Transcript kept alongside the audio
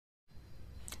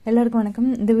எல்லாருக்கும் வணக்கம்.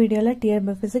 இந்த வீடியோல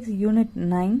TRB Physics Unit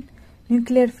 9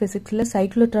 Nuclear Physicsல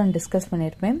Cyclotron discuss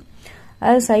பண்ணிருப்பேன்.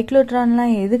 அது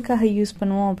சைக்ளோட்ரான்லாம் எதுக்காக யூஸ்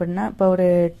பண்ணுவோம் அப்படின்னா, இப்போ ஒரு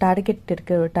டார்கெட்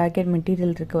இருக்கு, ஒரு டார்கெட்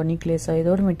மெட்டீரியல் இருக்கு, ஒரு நியூக்ளியஸோ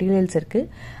ஏதோ ஒரு மெட்டீரியல்ஸ் இருக்கு.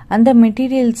 அந்த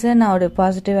மெட்டீரியல்ஸை நான் ஒரு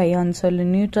பாசிட்டிவ் அயான்ஸோ இல்லை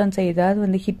நியூட்ரான்ஸை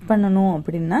ஏதாவது ஹிட் பண்ணணும்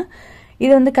அப்படின்னா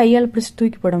இது கையால் பிடிச்சி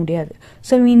தூக்கி போட முடியாது.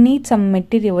 So we need some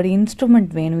material, ஒரு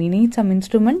இன்ஸ்ட்ருமெண்ட் வேணும். We need some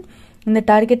instrument. இந்த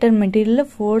டார்கெட்டட் மெட்டீரியலில்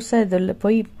ஃபோர்ஸாக இதில்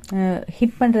போய்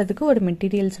ஹிட் பண்ணுறதுக்கு ஒரு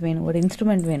மெட்டீரியல்ஸ் வேணும், ஒரு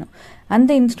இன்ஸ்ட்ருமெண்ட் வேணும்.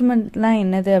 அந்த இன்ஸ்ட்ருமெண்ட்லாம்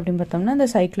என்னது அப்படின்னு பார்த்தோம்னா, இந்த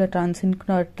சைக்ளோட்ரான்,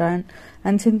 சின்க்ரோட்ரான்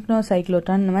அண்ட் சின்க்னோ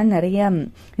சைக்ளோட்ரான், இந்த மாதிரி நிறையா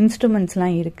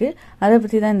இன்ஸ்ட்ருமெண்ட்ஸ்லாம் இருக்குது. அதை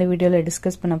பற்றி தான் இந்த வீடியோவில்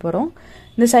டிஸ்கஸ் பண்ண போகிறோம்.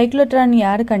 இந்த சைக்ளோட்ரான்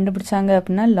யார் கண்டுபிடிச்சாங்க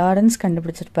அப்படின்னா, லாரன்ஸ்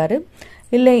கண்டுபிடிச்சிருப்பாரு.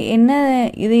 இல்லை என்ன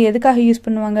இது எதுக்காக யூஸ்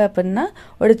பண்ணுவாங்க அப்படின்னா,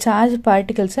 ஒரு சார்ஜ்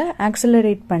பார்ட்டிகல்ஸை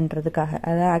ஆக்சலரேட் பண்ணுறதுக்காக.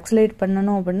 அதை ஆக்சலரேட்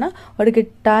பண்ணணும் அப்படின்னா, ஒரு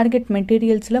டார்கெட்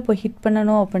மெட்டீரியல்ஸில் போய் ஹிட்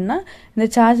பண்ணணும் அப்படின்னா இந்த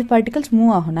சார்ஜ் பார்ட்டிகல்ஸ்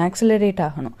மூவ் ஆகணும், ஆக்சலரேட்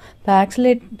ஆகணும். இப்போ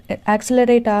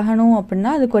ஆக்சலரேட் ஆகணும்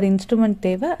அப்படின்னா அதுக்கு ஒரு இன்ஸ்ட்ருமெண்ட்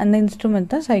தேவை. அந்த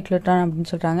இன்ஸ்ட்ருமெண்ட் தான் சைக்ளோட்ரான்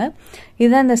அப்படின்னு சொல்கிறாங்க.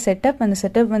 இதுதான் அந்த செட்டப். அந்த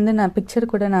செட்டப் நான்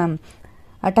பிக்சர் கூட நான்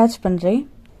அட்டாச் பண்ணுறேன்.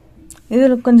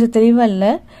 இதில் கொஞ்சம் தெளிவாக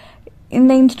இல்லை.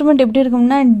 இந்த இன்ஸ்ட்ருமெண்ட் எப்படி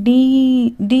இருக்கும்னா,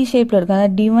 டி ஷேப்பில் இருக்கும்.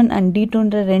 அதாவது D1 அண்ட்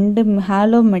D2ன்ற ரெண்டு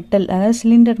ஹாலோ மெட்டல், அதாவது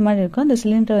சிலிண்டர் மாதிரி இருக்கும். அந்த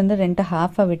சிலிண்டர் ரெண்டு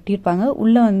ஹாஃபாக வெட்டியிருப்பாங்க.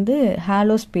 உள்ளே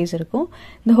ஹாலோ ஸ்பேஸ் இருக்கும்.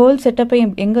 இந்த ஹோல் செட்டப்பை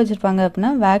எங்கே வச்சுருப்பாங்க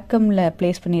அப்படின்னா, வேக்கமில்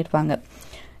பிளேஸ் பண்ணியிருப்பாங்க.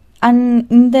 அண்ட்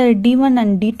இந்த D1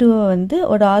 அண்ட் D2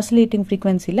 ஒரு ஆசிலேட்டிங்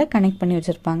ஃப்ரீக்வன்சியில் கனெக்ட் பண்ணி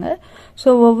வச்சுருப்பாங்க.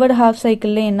 ஸோ ஒவ்வொரு ஹாஃப்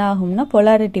சைக்கிளில் என்ன ஆகும்னா,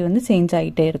 பொலாரிட்டி சேஞ்ச்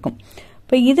ஆகிட்டே இருக்கும்.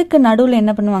 இப்போ இதுக்கு நடுவில்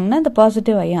என்ன பண்ணுவாங்கன்னா, இந்த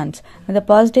பாசிட்டிவ் அயான்ஸ், அந்த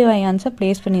பாசிட்டிவ் அயான்ஸை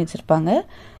பிளேஸ் பண்ணி வச்சுருப்பாங்க.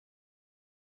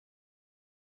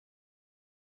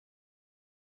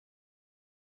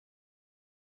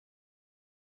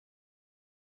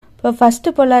 இப்போ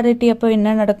ஃபஸ்ட்டு பொலாரிட்டி அப்போ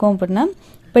என்ன நடக்கும் அப்படின்னா,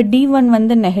 இப்போ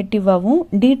D1 நெகட்டிவாகவும்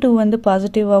D2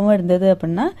 பாசிட்டிவாகவும் இருந்தது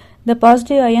அப்படின்னா, இந்த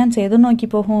பாசிட்டிவ் அயான்ஸ் எது நோக்கி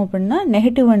போகும் அப்படின்னா,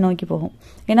 நெகட்டிவ் நோக்கி போகும்.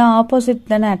 ஏன்னா ஆப்போசிட்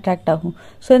தானே அட்ராக்ட் ஆகும்.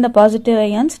 ஸோ இந்த பாசிட்டிவ்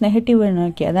அயான்ஸ் நெகட்டிவ்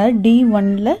நோக்கி, அதாவது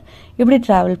D1ல் இப்படி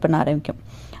ட்ராவல் பண்ண ஆரம்பிக்கும்.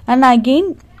 அண்ட் அகெயின்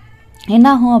என்ன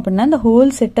ஆகும் அப்படின்னா, இந்த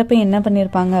ஹோல் செட்டப்பை என்ன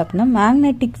பண்ணியிருப்பாங்க அப்படின்னா,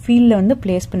 மேக்னெட்டிக் ஃபீல்டில்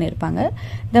பிளேஸ் பண்ணியிருப்பாங்க.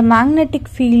 இந்த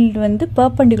மேக்னெட்டிக் ஃபீல்டு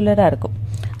பெர்பெண்டிகுலராக இருக்கும்.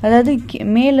 அதாவது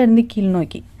மேலேருந்து கீழ்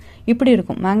நோக்கி இப்படி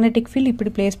இருக்கும். மேக்னெட்டிக் ஃபீல்டு இப்படி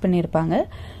பிளேஸ் பண்ணியிருப்பாங்க.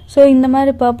 ஸோ இந்த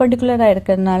மாதிரி பெர்பெண்டிகுலராக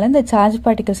இருக்கிறதுனால இந்த சார்ஜ்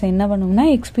பார்ட்டிகல்ஸ் என்ன பண்ணும்னா,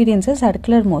 எக்ஸ்பீரியன்ஸை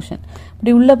சர்க்குலர் மோஷன்,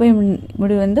 இப்படி உள்ளே போய்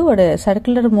இப்படி ஒரு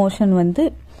சர்க்குலர் மோஷன்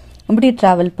இப்படி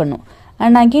ட்ராவல் பண்ணும்.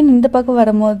 அண்ட் அகெயின் இந்த பக்கம்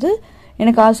வரும்போது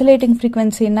எனக்கு ஆசிலேட்டிங்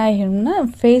ஃப்ரீக்வன்சி என்ன ஆகிடும்னா,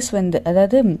 ஃபேஸ்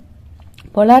அதாவது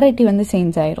பொலாரிட்டி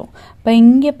சேஞ்ச் ஆயிரும். இப்போ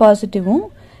இங்கே பாசிட்டிவும்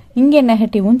இங்கே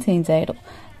நெகட்டிவும் சேஞ்ச் ஆயிரும்.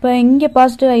 இப்போ இங்கே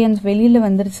பாசிட்டிவ் அயன்ஸ் வெளியில்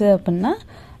வந்துருச்சு அப்படின்னா,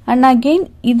 அண்ட் அகெயின்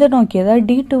இதை நோக்கி, அதாவது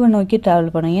D2 நோக்கி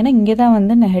ட்ராவல் பண்ணும். ஏன்னா இங்கே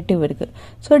தான் நெகட்டிவ் இருக்குது.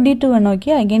 ஸோ D2 நோக்கி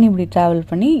அகெயின் இப்படி ட்ராவல்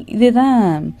பண்ணி, இதுதான்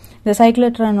இந்த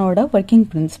சைக்ளோட்ரானோட ஒர்க்கிங்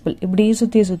பிரின்சிபல். இப்படி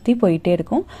சுற்றி போயிட்டே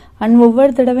இருக்கும். அண்ட்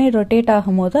ஒவ்வொரு தடவையும் ரொட்டேட்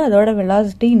ஆகும்போது அதோட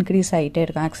வெலாசிட்டி இன்க்ரீஸ் ஆகிட்டே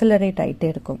இருக்கும், ஆக்சலரேட் ஆகிட்டே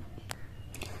இருக்கும்.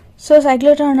 ஸோ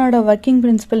சைக்ளோட்ரானோட ஒர்க்கிங்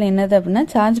பிரின்சிபல் என்னது அப்படின்னா,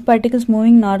 charge particles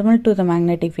moving normal to the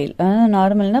magnetic field. அதாவது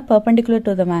நார்மல்னா perpendicular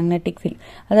to the magnetic field.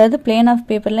 அதாவது பிளேன் ஆஃப்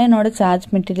பேப்பரில் என்னோட சார்ஜ்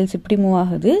மெட்டீரியல்ஸ் இப்படி மூவ்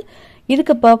ஆகுது,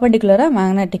 இதுக்கு பெர்பெண்டிகுலராக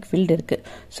மேக்னெட்டிக் ஃபீல்டு இருக்குது.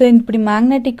 ஸோ இப்படி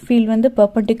மேக்னெட்டிக் ஃபீல்டு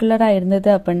பெர்பெண்டிகுலராக இருந்தது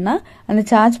அப்படின்னா, அந்த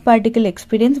charge particle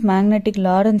experience magnetic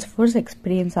Lawrence force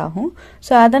experience ஆகும்.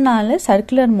 ஸோ அதனால்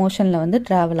சர்க்குலர் மோஷனில்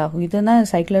ட்ராவல் ஆகும்.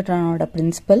 இதுதான் சைக்ளோட்ரானோட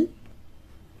பிரின்சிபல்.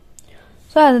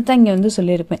 ஸோ அதை தான் இங்கே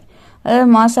சொல்லியிருப்பேன். அதாவது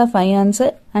மாஸ் ஆஃப் அயான்ஸு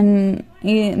அண்ட்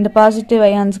இந்த பாசிட்டிவ்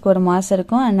அயான்ஸுக்கு ஒரு மாஸ்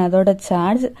இருக்கும் அண்ட் அதோட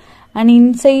charge. And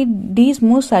inside these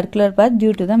move circular path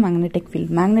due to the magnetic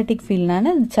field. Magnetic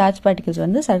ஃபீல்ட்னால charge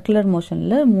particles circular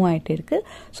மோஷனில் மூவ் ஆகிட்டே இருக்கு.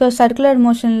 ஸோ சர்க்குலர்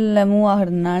மோஷனில் மூவ்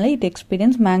ஆகிறதுனால it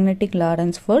experience magnetic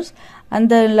Lawrence force.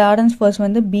 அந்த Lawrence force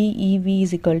BeV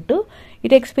is equal to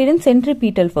it experience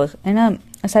centripetal force. ஏன்னா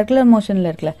circular மோஷனில்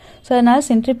இருக்குல்ல, so அதனால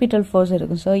சென்ட்ரிபீட்டல் ஃபோர்ஸ்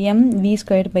இருக்கும். So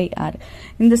mv²/r.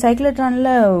 இந்த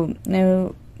சைக்ளோட்ரானில்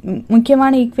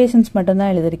முக்கியமான ஈக்குவேஷன்ஸ்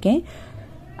மட்டும்தான் எழுதியிருக்கேன்.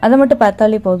 அதை மட்டும்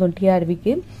பார்த்தாலே போதும்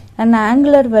டிஆர்பிக்கு. அண்ட்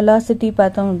ஆங்குலர் வெலாசிட்டி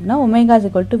பார்த்தோம் அப்படின்னா omega is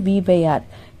equal to v/r.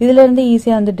 இதுலேருந்து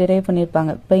ஈஸியாக டிரைவ்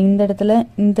பண்ணியிருப்பாங்க. இப்போ இந்த இடத்துல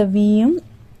இந்த வியும்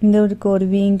இந்த ஒரு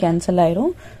வியும் கேன்சல்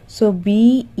ஆயிரும். So BE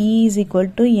is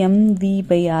equal to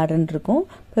mv/rன்னு இருக்கும்.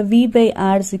 இப்போ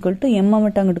v/r is equal to m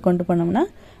மட்டும் அங்கிட்டு கொண்டு போனோம்னா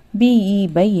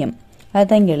BE/m.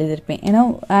 அதுதான் இங்கே எழுதியிருப்பேன். ஏன்னா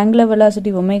angular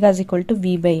velocity omega is equal to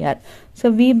v/r. So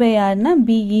v/rனா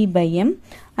BE/m.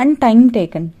 And time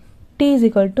taken T is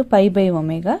equal to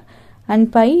pi/omega and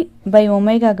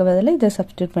pi/omega பதில் இதை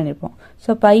சப்ஸ்டியூட் பண்ணியிருப்போம்.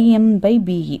 So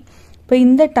πm/BE. இப்போ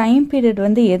இந்த டைம்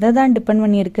பீரியட் எதை தான் டிபெண்ட்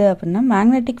பண்ணியிருக்கு அப்படின்னா,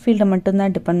 மேக்னெட்டிக் ஃபீல்டை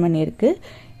மட்டும்தான் டிபெண்ட் பண்ணியிருக்கு.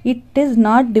 It is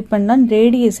not depend on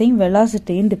ரேடியஸையும்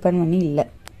வெலாசிட்டியும் depend பண்ணி இல்லை.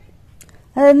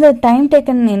 அது இந்த டைம்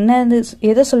டேக்கன் என்ன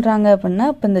எதை சொல்கிறாங்க அப்படின்னா,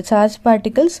 இப்போ இந்த சார்ஜ்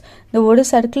பார்ட்டிகல்ஸ் இந்த ஒரு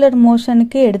சர்க்குலர்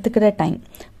மோஷனுக்கு எடுத்துக்கிற டைம்.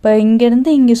 இப்போ இங்கேருந்து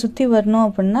இங்கே சுற்றி வரணும்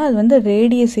அப்படின்னா அது வந்து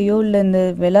ரேடியஸையோ இல்லை இந்த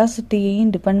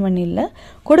வெலாசிட்டியையும் டிபெண்ட் பண்ணி இல்லை,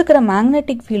 கொடுக்குற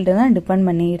மேக்னெட்டிக் ஃபீல்டை தான் டிபெண்ட்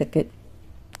பண்ணி இருக்குது.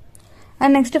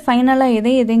 அண்ட் நெக்ஸ்ட் ஃபைனலாக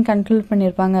எதையும் கன்க்ளூட்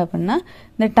பண்ணியிருப்பாங்க அப்படின்னா,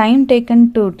 இந்த time taken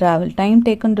to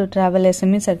travel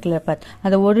semi circular பாத்,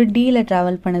 அதை ஒரு டியில்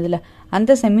ட்ராவல் பண்ணதில்ல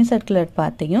அந்த செமி சர்க்குலர்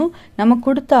பாத்தையும் நம்ம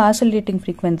கொடுத்த ஆசிலேட்டிங்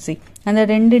ஃப்ரீக்வன்சி அந்த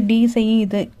 2 டிஸையும்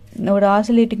இது ஒரு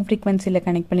ஆசிலேட்டிங் ஃப்ரீக்வன்சியில்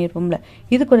கனெக்ட் பண்ணியிருப்போம்ல,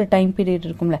 இதுக்கு ஒரு டைம் பீரியட்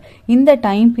இருக்கும்ல, இந்த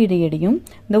டைம் பீரியடையும்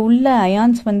இந்த உள்ள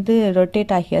அயான்ஸ் வந்து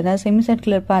ரொட்டேட் ஆகி, அதாவது செமி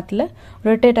சர்க்குலர் பாத்தில்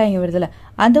ரொட்டேட் ஆகி வருதுல,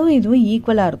 அதுவும் இதுவும்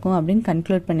ஈக்குவலாக இருக்கும் அப்படின்னு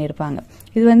கன்க்ளூட் பண்ணியிருப்பாங்க.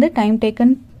 இது வந்து time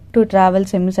taken to travel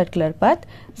semicircular path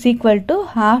is equal to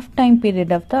half time period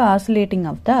of the oscillating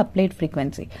of the applied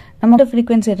frequency. நம்ம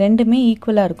frequency ரெண்டுமே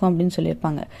ஈக்குவலாக இருக்கும் அப்படின்னு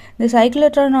சொல்லியிருப்பாங்க. இந்த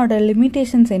சைக்ளோட்ரானோட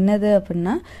லிமிடேஷன்ஸ் என்னது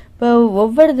அப்படின்னா, இப்போ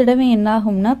ஒவ்வொரு தடவையும் என்ன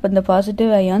ஆகும்னா, இப்போ இந்த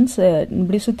பாசிட்டிவ் அயான்ஸ்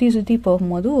இப்படி சுற்றி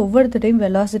போகும்போது ஒவ்வொரு தடவையும்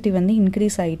வெலாசிட்டி வந்து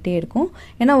இன்க்ரீஸ் ஆகிட்டே இருக்கும்.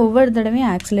 ஏன்னா ஒவ்வொரு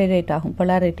தடவையும் ஆக்சிலரேட் ஆகும்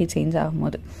பொலாரிட்டி சேஞ்ச்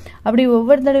ஆகும்போது. அப்படி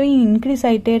ஒவ்வொரு தடவையும் இன்க்ரீஸ்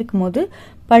ஆகிட்டே இருக்கும்போது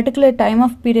பர்டிகுலர் டைம்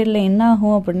ஆஃப் பீரியடில் என்ன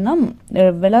ஆகும் அப்படின்னா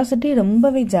வெலாசிட்டி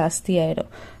ரொம்பவே ஜாஸ்தி ஆயிடும்.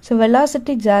 ஸோ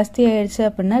வெலாசிட்டி ஜாஸ்தி ஆயிடுச்சு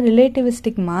அப்படின்னா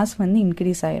ரிலேட்டிவிஸ்டிக் மாஸ் வந்து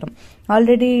இன்க்ரீஸ் ஆயிரும்.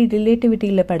 ஆல்ரெடி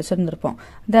ரிலேட்டிவிட்டியில் படிச்சிருந்துருப்போம்.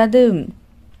 அதாவது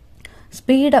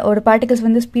ஸ்பீடாக ஒரு பார்ட்டிகல்ஸ்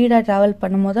வந்து ஸ்பீடாக ட்ராவல்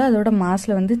பண்ணும்போது அதோட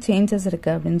மாஸில் வந்து சேஞ்சஸ்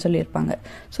இருக்குது அப்படின்னு சொல்லியிருப்பாங்க.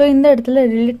 ஸோ இந்த இடத்துல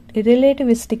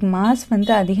ரிலேட்டிவிஸ்டிக் மாஸ்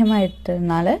வந்து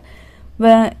அதிகமாகிட்டதுனால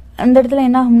அந்த இடத்துல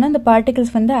என்ன ஆகும்னா இந்த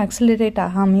பார்ட்டிகல்ஸ் வந்து ஆக்சிலரேட்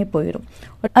ஆகாமே போயிடும்.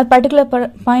 அது பர்டிகுலர்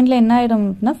பாயிண்ட்ல என்ன ஆயிடும்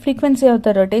அப்படின்னா, frequency of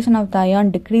the rotation of the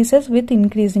ion decreases with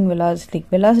increasing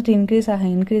velocity increase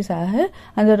ஆக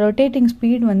அந்த ரொட்டேட்டிங்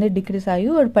ஸ்பீட் வந்து டிக்ரீஸ் ஆகி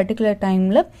ஒரு பர்டிகுலர்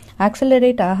டைம்ல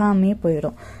ஆக்சிலரேட் ஆகாமே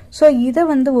போயிடும். ஸோ இதை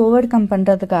வந்து ஓவர் கம்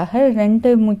பண்ணுறதுக்காக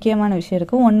 2 முக்கியமான விஷயம்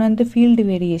இருக்கும். ஒன்று வந்து ஃபீல்டு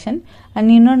வேரியேஷன்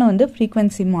அண்ட் இன்னொன்று வந்து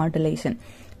ஃப்ரீக்வன்சி மாடுலேஷன்.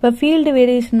 இப்போ ஃபீல்டு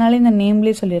வேரியேஷனால இந்த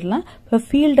நேம்லேயே சொல்லிடலாம். இப்போ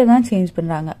ஃபீல்டை தான் சேஞ்ச்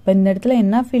பண்ணுறாங்க. இப்போ இந்த இடத்துல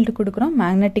என்ன ஃபீல்டு கொடுக்குறோம்,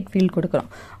 மேக்னெட்டிக் ஃபீல்டு கொடுக்குறோம்.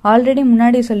 ஆல்ரெடி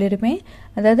முன்னாடி சொல்லியிருப்பேன்,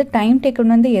 அதாவது டைம்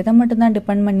டேக்கன் வந்து எதை மட்டும்தான்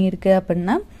டிபெண்ட் பண்ணியிருக்கு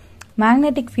அப்படின்னா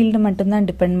மேக்னெட்டிக் ஃபீல்டு மட்டும்தான்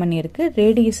டிபெண்ட் பண்ணியிருக்கு,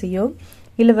 ரேடியஸையோ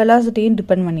இல்லை வெலாசிட்டியும்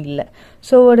டிபெண்ட் பண்ணி இல்லை.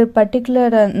 ஸோ ஒரு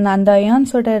பர்டிகுலர் அந்த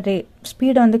அயான்ஸோட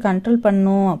ஸ்பீடை வந்து கண்ட்ரோல்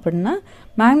பண்ணணும் அப்படின்னா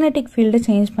மேக்னெட்டிக் ஃபீல்டை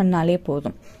சேஞ்ச் பண்ணாலே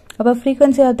போதும். அப்போ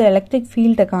ஃப்ரீக்வன்சி ஆஃப் த எலக்ட்ரிக்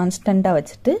ஃபீல்டை கான்ஸ்டண்ட்டாக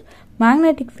வச்சுட்டு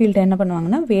மேக்னெட்டிக் ஃபீல்டை என்ன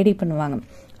பண்ணுவாங்கன்னா வேரி பண்ணுவாங்க.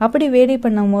 அப்படி வேரி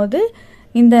பண்ணும்போது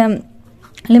இந்த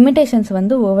லிமிடேஷன்ஸ்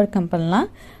வந்து ஓவர் கம் பண்ணலாம்.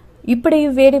 இப்படி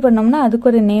வேரி பண்ணோம்னா அதுக்கு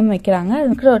ஒரு நேம் வைக்கிறாங்க,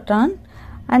 சைக்ளோட்ரான்.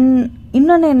 அண்ட்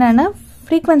இன்னொன்று என்னன்னா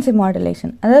ஃப்ரீக்வன்சி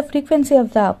மாடுலேஷன், அதாவது ஃப்ரீக்வன்சி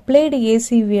ஆஃப் த அப்ளைடு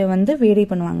ஏசிவியை வந்து வேரி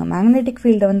பண்ணுவாங்க. மேக்னெட்டிக்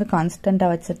ஃபீல்டை வந்து கான்ஸ்டண்ட்டாக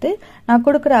வச்சுட்டு நான்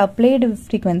கொடுக்குற அப்ளைடு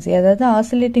ஃப்ரீக்வன்சி, அதாவது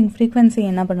ஆசிலேட்டிங் ஃப்ரீக்வன்சி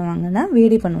என்ன பண்ணுவாங்கன்னா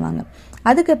வேரி பண்ணுவாங்க.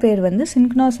 அதுக்கு பேர் வந்து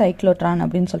சின்க்ரோனஸ் சைக்ளோட்ரான்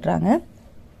அப்படின்னு சொல்கிறாங்க.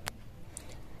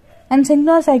 அண்ட்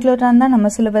சின்க்ரோனஸ் சைக்ளோட்ரான் தான் நம்ம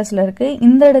சிலபஸில் இருக்குது.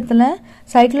 இந்த இடத்துல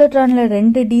சைக்ளோட்ரானில்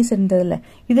 2 டீஸ் இருந்ததில்ல,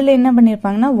 இதில் என்ன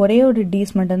பண்ணியிருப்பாங்கன்னா ஒரே ஒரு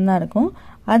டீஸ் மட்டும்தான் இருக்கும்.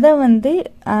 அதை வந்து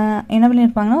என்ன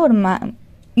பண்ணியிருப்பாங்கன்னா ஒரு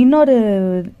இன்னொரு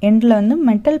எண்டில் வந்து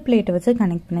மெட்டல் பிளேட்டை வச்சு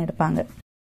கனெக்ட் பண்ணியிருப்பாங்க.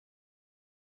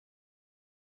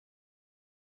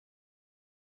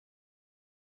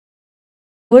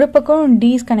 ஒரு பக்கம்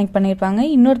டீஸ் கனெக்ட் பண்ணியிருப்பாங்க,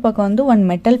 இன்னொரு பக்கம் வந்து 1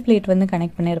 மெட்டல் பிளேட் வந்து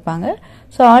கனெக்ட் பண்ணியிருப்பாங்க.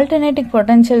 So alternating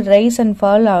potential rice and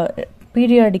fall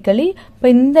periodically. இப்போ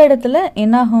இந்த இடத்துல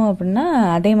என்ன ஆகும் அப்படின்னா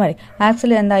அதே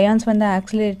மாதிரி அந்த அயான்ஸ் வந்து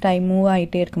ஆக்சிலேட் ஆகி மூவ்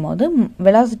ஆகிட்டே இருக்கும்போது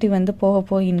வெலாசிட்டி வந்து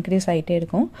போக இன்க்ரீஸ் ஆகிட்டே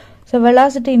இருக்கும். ஸோ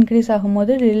வெலாசிட்டி இன்க்ரீஸ்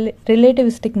ஆகும்போது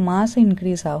ரிலேட்டிவிஸ்டிக் மாஸ்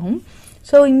இன்க்ரீஸ் ஆகும்.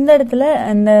 ஸோ இந்த இடத்துல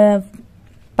அந்த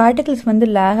பார்ட்டிகிள்ஸ் வந்து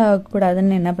லேக்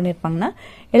ஆகக்கூடாதுன்னு என்ன பண்ணியிருப்பாங்கன்னா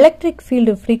எலக்ட்ரிக்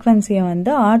ஃபீல்டு ஃப்ரீக்வன்சியை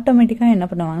வந்து ஆட்டோமேட்டிக்காக என்ன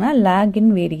பண்ணுவாங்கன்னா லேக்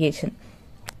இன் வேரியேஷன்,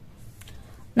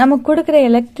 நம்ம கொடுக்குற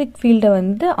எலக்ட்ரிக் ஃபீல்டை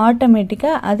வந்து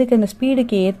ஆட்டோமேட்டிக்காக அதுக்கு அந்த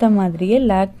ஸ்பீடுக்கு ஏற்ற மாதிரியே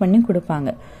லேக் பண்ணி கொடுப்பாங்க.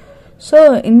 ஸோ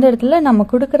இந்த இடத்துல நம்ம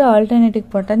கொடுக்குற ஆல்டர்னேட்டிவ்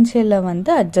பொட்டன்ஷியலை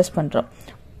வந்து அட்ஜஸ்ட் பண்ணுறோம்.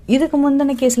 இதுக்கு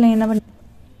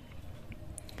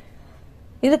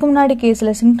முன்னாடி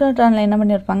கேஸில் சின்க்ரோட்ரானில் என்ன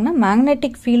பண்ணியிருப்பாங்கன்னா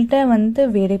மேக்னெட்டிக் ஃபீல்டை வந்து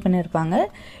வேரி பண்ணியிருப்பாங்க.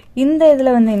 இந்த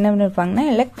இதில் வந்து என்ன பண்ணியிருப்பாங்கன்னா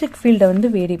எலக்ட்ரிக் ஃபீல்டை வந்து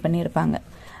வேரி பண்ணியிருப்பாங்க.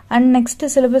 அண்ட் நெக்ஸ்ட்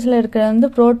சிலபஸில் இருக்கிற வந்து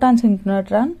புரோட்டான்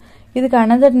சின்க்ரோட்ரான், இதுக்கு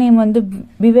அனதர் நேம் வந்து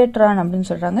பிவேட்ரான் அப்படின்னு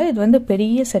சொல்றாங்க. இது வந்து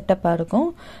பெரிய செட்டப்பாக இருக்கும்.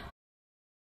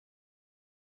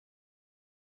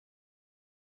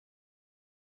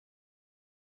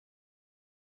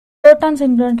 புரோட்டான்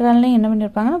சின்க்ரோட்ரான்ல என்ன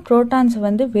பண்ணியிருப்பாங்கன்னா புரோட்டான்ஸ்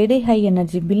வந்து very high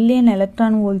energy billion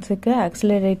electron வோல்ட்ஸுக்கு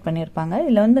accelerate பண்ணியிருப்பாங்க.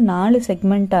 இதில் வந்து 4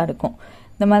 செக்மெண்ட்டாக இருக்கும்.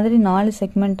 இந்த மாதிரி 4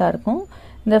 செக்மெண்ட்டாக இருக்கும்.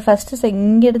 இந்த ஃபர்ஸ்ட்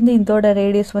இங்கேருந்து இதோட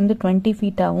ரேடியஸ் வந்து 20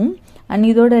 ஃபீட் ஆகும் அண்ட்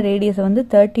இதோட ரேடியஸ் வந்து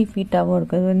 30 ஃபீட்டாகவும்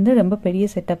இருக்கும். இது வந்து ரொம்ப பெரிய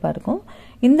செட்டப்பாக இருக்கும்.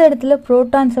 இந்த இடத்துல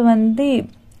புரோட்டான்ஸை வந்து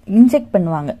இன்ஜெக்ட்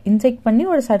பண்ணுவாங்க. இன்ஜெக்ட் பண்ணி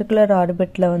ஒரு சர்க்குலர்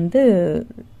ஆர்பிட்ல வந்து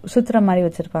சுத்துற மாதிரி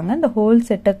வச்சிருப்பாங்க. இந்த ஹோல்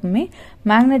செட்டப்புமே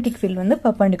மேக்னெட்டிக் ஃபீல்ட் வந்து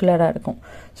பர்பெண்டிகுலரா இருக்கும்.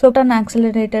 So proton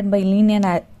accelerated by linear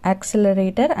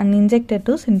accelerator and injected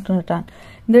to synchrotron.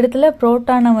 இந்த இடத்துல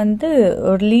புரோட்டானை வந்து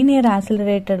ஒரு லீனியர்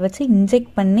ஆக்சிலரேட்டர் வச்சு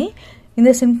இன்ஜெக்ட் பண்ணி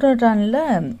இந்த சின்க்ரோட்ரான்ல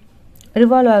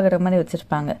ரிவால்வ் ஆகிற மாதிரி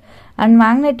வச்சிருப்பாங்க. அண்ட்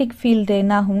மேக்னெட்டிக் ஃபீல்டு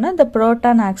என்ன ஆகும்னா இந்த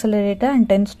proton accelerator and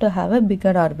tends to have a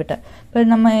bigger orbiter. இப்போ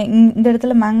நம்ம இந்த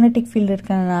இடத்துல மேக்னெட்டிக் ஃபீல்டு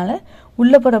இருக்கிறதுனால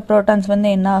உள்ள போகிற புரோட்டான்ஸ் வந்து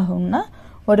என்ன ஆகும்னா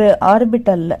ஒரு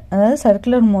ஆர்பிட்டல்ல, அதாவது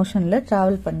சர்க்குலர் மோஷன்ல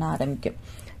டிராவல் பண்ண ஆரம்பிக்கும்.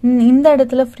 இந்த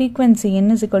இடத்துல ஃப்ரீக்வன்சி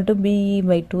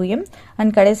n=be/2m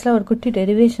அண்ட் கடைசியில் ஒரு குட்டி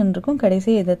டெரிவேஷன் இருக்கும்.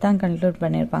 கடைசியாக இதை தான் கன்க்ளூட்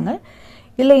பண்ணியிருப்பாங்க.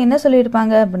 இதில் என்ன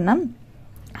சொல்லியிருப்பாங்க அப்படின்னா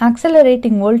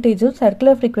ஆக்சலரேட்டிங் வோல்டேஜும்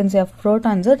சர்க்குலர் ஃப்ரீக்வன்சி ஆஃப்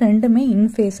ப்ரோட்டான்ஸும் ரெண்டுமே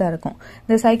இன்ஃபேஸாக இருக்கும்.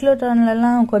 இந்த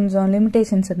சைக்ளோட்ரான்லாம் கொஞ்சம்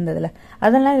லிமிடேஷன்ஸ் இருந்ததில்ல,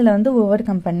 அதெல்லாம் இதில் வந்து ஓவர்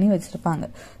கம் பண்ணி வச்சுருப்பாங்க.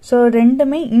 ஸோ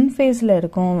ரெண்டுமே இன்ஃபேஸில்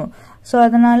இருக்கும். ஸோ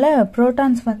அதனால்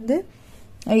ப்ரோட்டான்ஸ் வந்து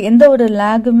எந்த ஒரு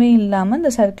லேகுமே இல்லாமல்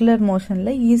இந்த சர்க்குலர்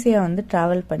மோஷனில் ஈஸியாக வந்து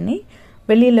ட்ராவல் பண்ணி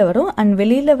வெளியில் வரும். அண்ட்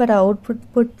வெளியில் வர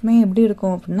அவுட்புட்மே எப்படி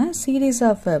இருக்கும் அப்படின்னா சீரீஸ்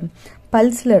ஆஃப்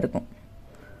பல்ஸில் இருக்கும்.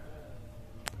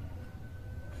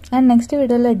 அண்ட் நெக்ஸ்ட்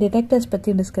வீடியோவில் டிடெக்டர்ஸ்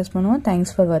பற்றி டிஸ்கஸ் பண்ணுவோம்.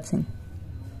 தேங்க்ஸ் ஃபார் வாட்சிங்.